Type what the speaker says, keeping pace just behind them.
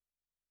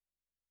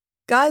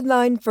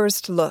Guideline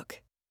First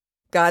Look.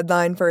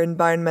 Guideline for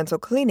Environmental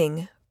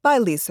Cleaning by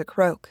Lisa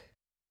Croak.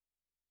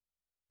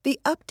 The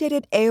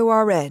updated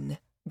AORN,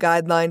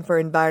 Guideline for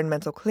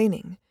Environmental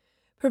Cleaning,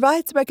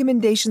 provides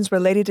recommendations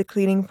related to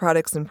cleaning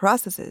products and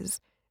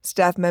processes,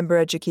 staff member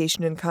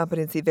education and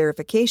competency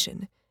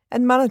verification,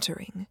 and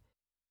monitoring.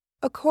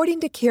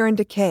 According to Karen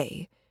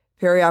DeKay,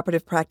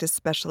 perioperative practice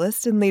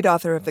specialist and lead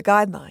author of the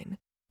guideline,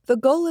 the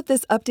goal of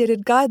this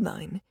updated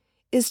guideline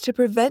is to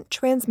prevent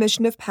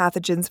transmission of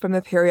pathogens from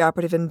the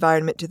perioperative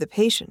environment to the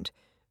patient,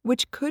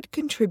 which could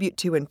contribute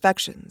to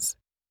infections.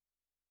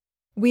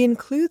 We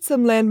include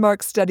some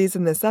landmark studies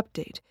in this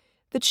update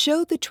that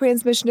show the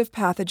transmission of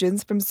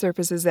pathogens from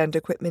surfaces and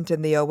equipment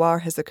in the OR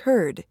has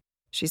occurred,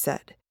 she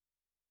said.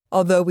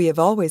 Although we have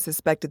always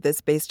suspected this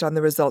based on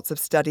the results of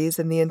studies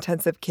in the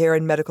intensive care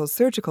and medical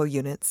surgical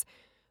units,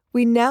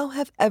 we now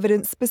have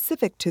evidence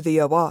specific to the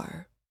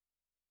OR.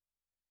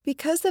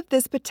 Because of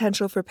this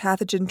potential for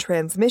pathogen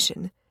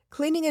transmission,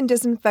 cleaning and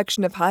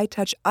disinfection of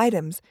high-touch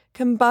items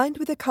combined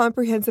with a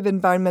comprehensive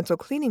environmental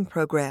cleaning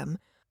program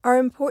are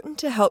important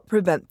to help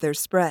prevent their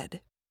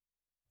spread.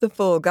 The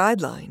full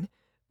guideline,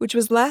 which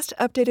was last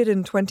updated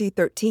in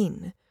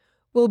 2013,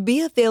 will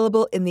be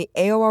available in the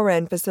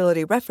AORN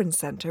Facility Reference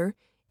Center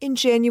in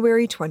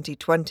January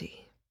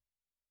 2020.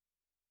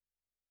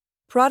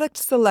 Product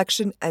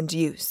selection and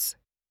use.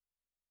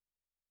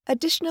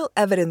 Additional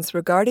evidence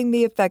regarding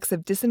the effects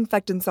of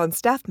disinfectants on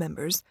staff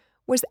members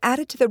was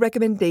added to the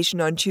recommendation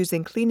on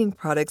choosing cleaning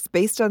products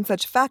based on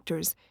such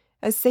factors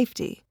as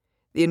safety,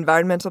 the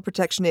Environmental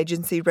Protection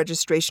Agency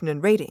registration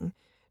and rating,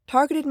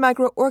 targeted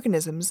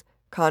microorganisms,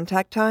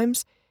 contact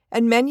times,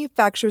 and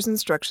manufacturer's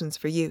instructions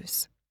for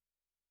use.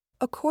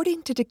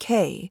 According to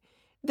DeKay,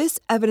 this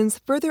evidence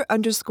further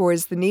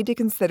underscores the need to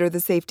consider the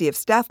safety of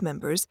staff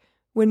members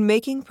when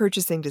making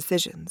purchasing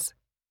decisions.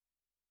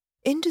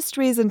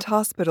 Industries and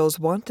hospitals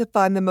want to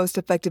find the most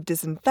effective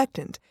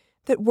disinfectant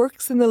that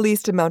works in the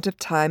least amount of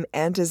time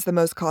and is the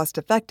most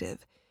cost-effective,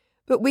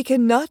 but we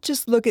cannot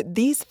just look at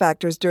these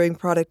factors during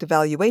product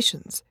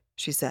evaluations,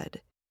 she said.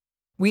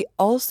 We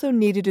also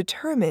need to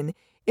determine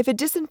if a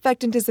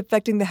disinfectant is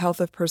affecting the health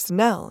of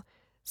personnel,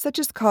 such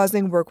as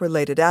causing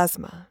work-related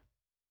asthma.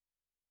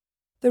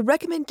 The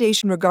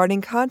recommendation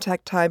regarding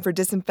contact time for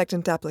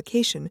disinfectant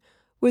application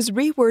was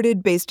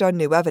reworded based on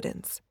new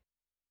evidence.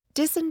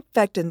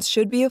 Disinfectants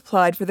should be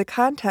applied for the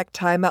contact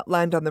time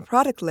outlined on the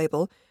product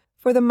label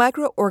for the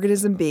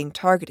microorganism being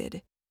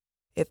targeted.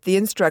 If the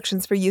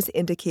instructions for use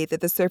indicate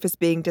that the surface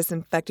being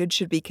disinfected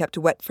should be kept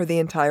wet for the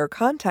entire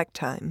contact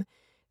time,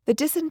 the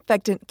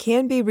disinfectant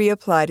can be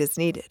reapplied as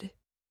needed.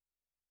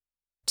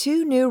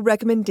 2 new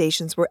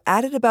recommendations were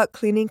added about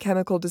cleaning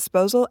chemical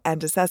disposal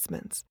and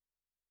assessments.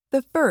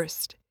 The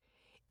first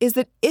is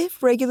that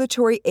if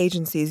regulatory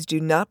agencies do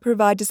not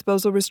provide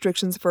disposal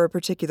restrictions for a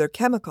particular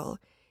chemical,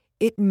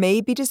 it may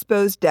be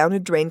disposed down a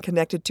drain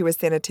connected to a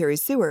sanitary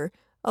sewer,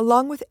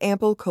 along with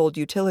ample cold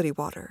utility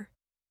water.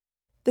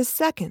 The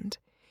second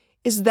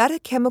is that a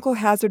chemical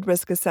hazard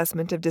risk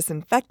assessment of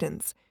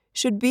disinfectants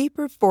should be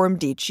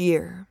performed each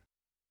year.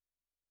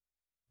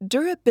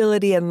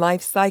 Durability and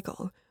life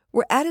cycle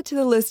were added to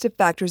the list of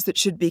factors that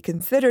should be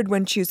considered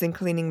when choosing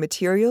cleaning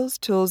materials,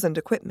 tools, and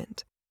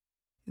equipment.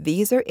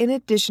 These are in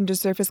addition to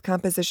surface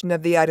composition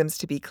of the items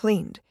to be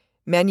cleaned,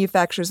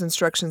 manufacturer's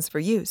instructions for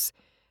use,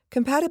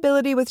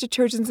 compatibility with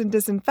detergents and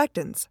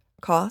disinfectants,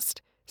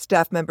 cost,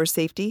 staff member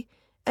safety,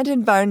 and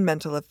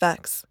environmental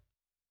effects.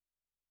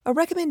 A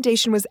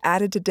recommendation was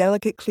added to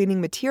delicate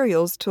cleaning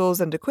materials, tools,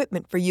 and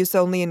equipment for use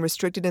only in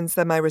restricted and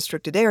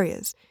semi-restricted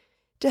areas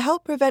to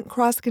help prevent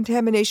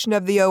cross-contamination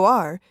of the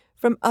OR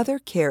from other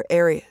care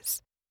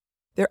areas.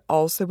 There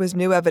also was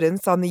new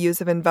evidence on the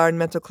use of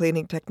environmental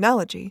cleaning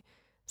technology,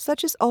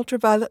 such as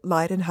ultraviolet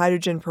light and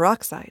hydrogen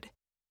peroxide.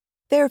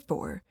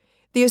 Therefore,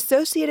 the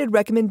associated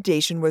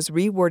recommendation was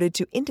reworded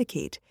to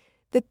indicate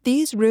that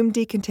these room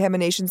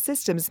decontamination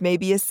systems may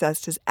be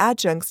assessed as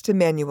adjuncts to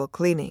manual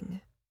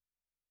cleaning.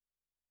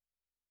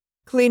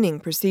 Cleaning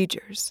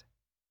procedures.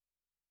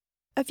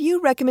 A few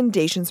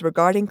recommendations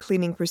regarding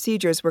cleaning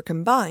procedures were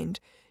combined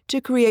to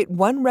create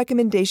one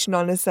recommendation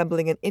on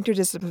assembling an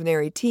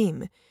interdisciplinary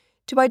team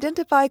to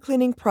identify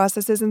cleaning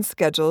processes and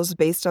schedules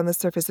based on the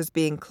surfaces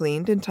being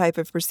cleaned and type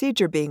of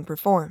procedure being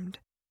performed.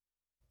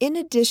 In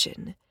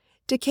addition,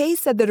 DeKay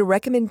said that a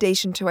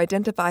recommendation to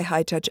identify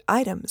high-touch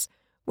items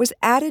was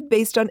added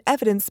based on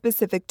evidence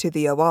specific to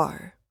the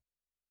OR.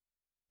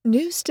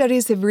 New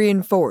studies have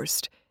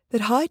reinforced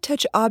that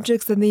high-touch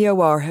objects in the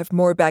OR have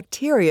more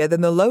bacteria than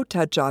the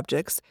low-touch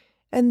objects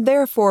and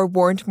therefore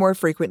warrant more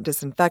frequent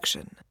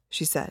disinfection,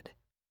 she said.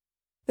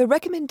 The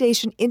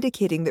recommendation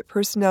indicating that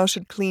personnel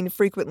should clean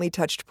frequently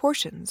touched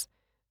portions,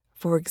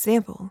 for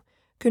example,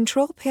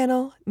 control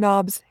panel,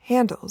 knobs,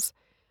 handles,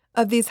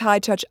 of these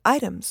high-touch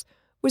items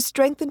was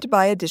strengthened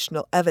by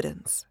additional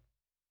evidence.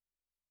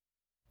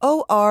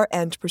 OR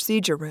and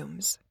procedure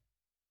rooms.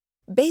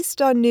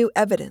 Based on new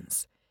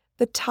evidence,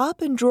 the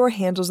top and drawer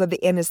handles of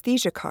the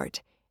anesthesia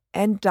cart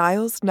and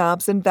dials,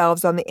 knobs, and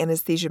valves on the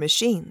anesthesia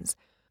machines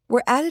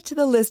were added to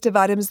the list of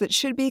items that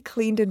should be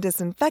cleaned and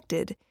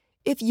disinfected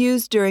if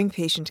used during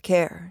patient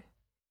care.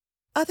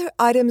 Other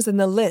items in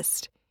the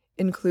list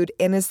include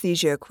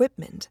anesthesia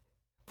equipment,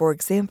 for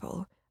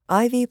example,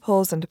 IV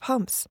poles and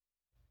pumps,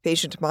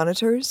 patient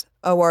monitors,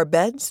 OR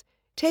beds,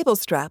 table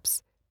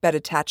straps, bed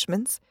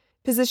attachments,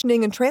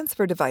 positioning and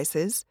transfer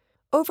devices,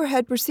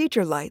 overhead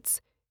procedure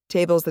lights,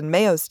 tables and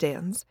Mayo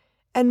stands,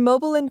 and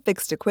mobile and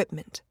fixed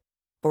equipment,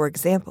 for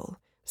example,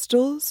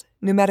 stools,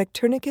 pneumatic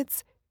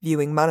tourniquets,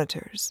 viewing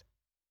monitors.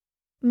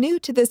 New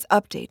to this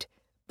update,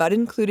 but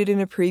included in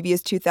a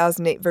previous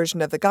 2008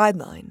 version of the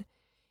guideline,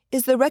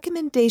 is the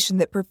recommendation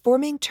that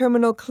performing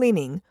terminal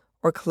cleaning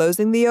or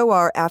closing the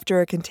OR after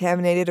a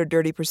contaminated or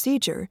dirty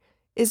procedure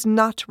is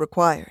not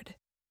required.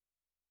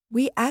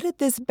 We added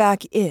this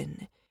back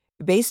in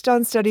based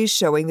on studies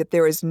showing that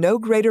there is no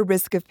greater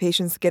risk of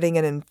patients getting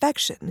an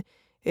infection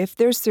if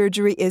their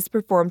surgery is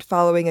performed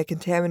following a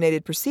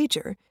contaminated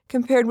procedure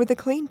compared with a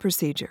clean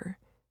procedure,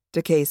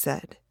 Takei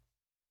said.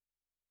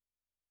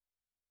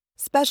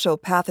 Special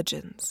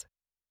pathogens.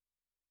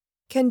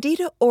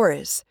 Candida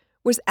auris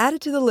was added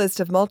to the list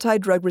of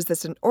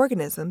multi-drug-resistant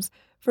organisms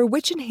for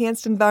which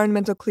enhanced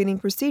environmental cleaning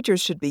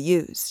procedures should be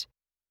used.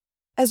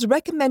 As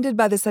recommended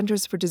by the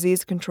Centers for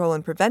Disease Control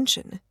and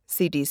Prevention,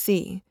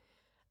 CDC,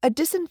 a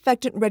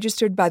disinfectant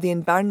registered by the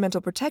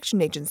Environmental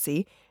Protection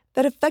Agency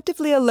that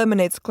effectively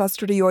eliminates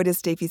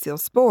Clostridioides difficile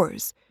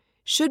spores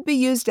should be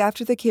used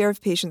after the care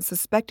of patients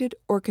suspected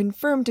or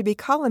confirmed to be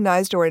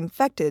colonized or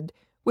infected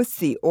with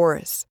C.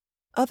 auris.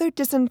 Other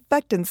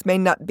disinfectants may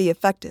not be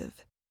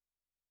effective.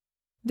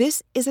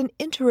 This is an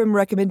interim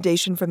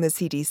recommendation from the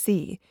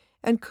CDC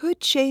and could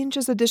change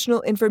as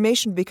additional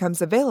information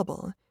becomes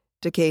available,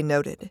 Takei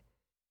noted.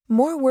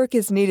 More work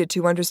is needed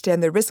to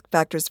understand the risk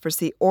factors for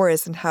C.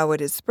 auris and how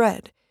it is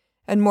spread,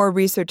 and more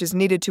research is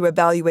needed to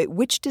evaluate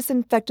which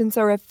disinfectants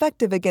are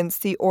effective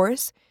against C.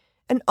 auris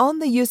and on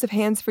the use of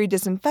hands-free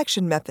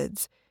disinfection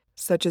methods,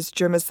 such as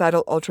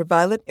germicidal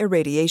ultraviolet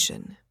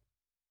irradiation.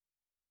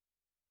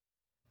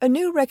 A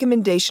new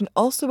recommendation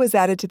also is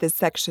added to this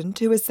section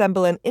to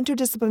assemble an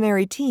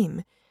interdisciplinary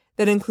team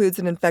that includes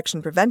an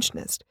infection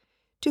preventionist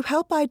to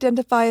help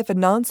identify if a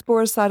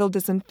non-sporicidal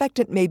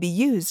disinfectant may be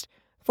used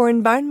for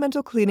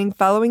environmental cleaning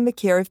following the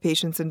care of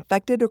patients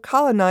infected or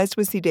colonized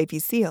with C.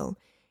 difficile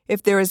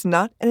if there is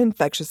not an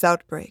infectious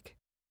outbreak.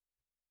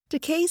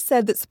 Takei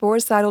said that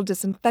sporicidal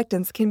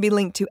disinfectants can be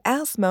linked to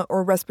asthma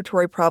or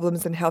respiratory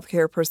problems in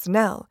healthcare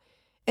personnel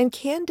and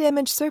can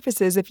damage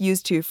surfaces if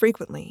used too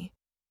frequently.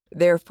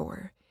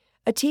 Therefore,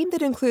 a team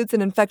that includes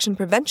an infection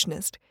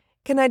preventionist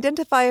can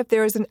identify if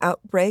there is an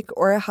outbreak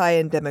or a high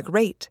endemic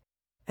rate,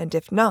 and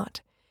if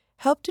not,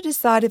 help to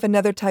decide if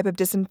another type of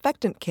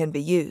disinfectant can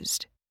be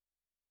used.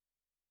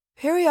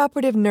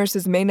 Perioperative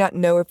nurses may not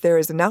know if there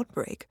is an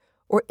outbreak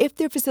or if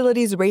their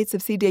facility's rates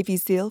of C.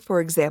 difficile,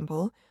 for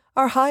example,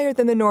 are higher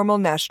than the normal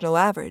national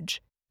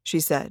average, she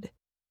said.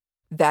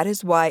 That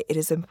is why it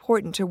is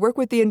important to work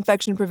with the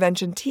infection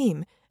prevention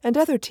team and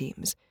other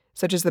teams,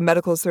 such as the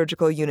medical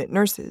surgical unit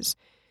nurses,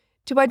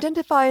 to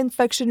identify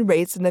infection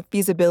rates and the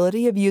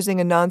feasibility of using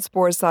a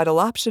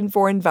non-sporicidal option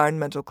for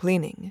environmental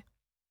cleaning.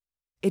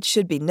 It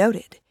should be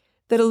noted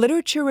that a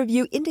literature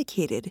review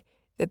indicated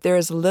that there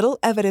is little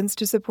evidence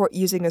to support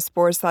using a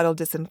sporicidal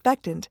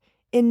disinfectant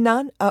in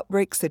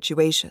non-outbreak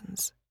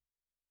situations.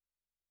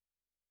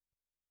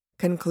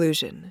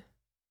 Conclusion.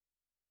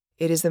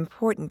 It is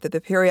important that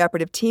the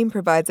perioperative team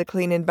provides a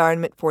clean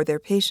environment for their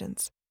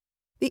patients.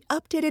 The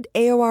updated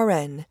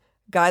AORN,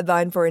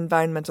 Guideline for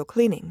Environmental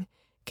Cleaning,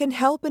 can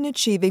help in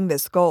achieving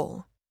this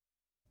goal.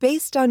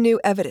 Based on new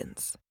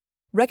evidence,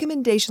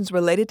 recommendations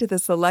related to the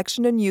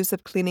selection and use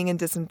of cleaning and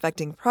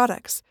disinfecting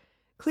products,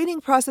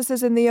 cleaning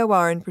processes in the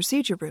OR and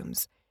procedure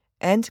rooms,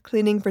 and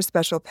cleaning for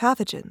special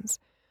pathogens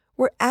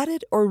were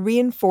added or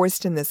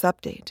reinforced in this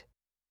update.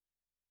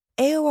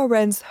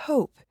 AORN's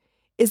hope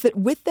is that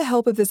with the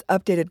help of this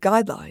updated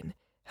guideline,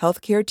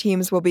 healthcare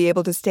teams will be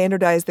able to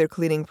standardize their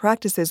cleaning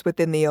practices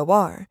within the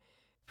OR,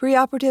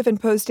 preoperative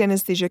and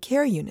post-anesthesia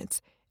care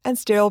units, and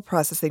sterile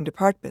processing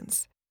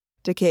departments,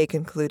 Takei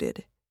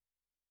concluded.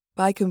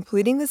 By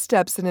completing the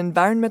steps in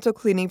environmental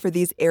cleaning for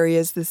these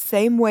areas the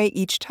same way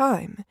each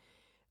time,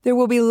 there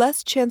will be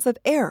less chance of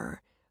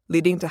error,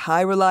 leading to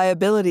high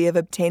reliability of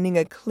obtaining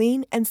a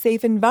clean and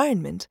safe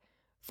environment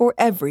for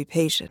every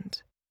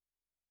patient.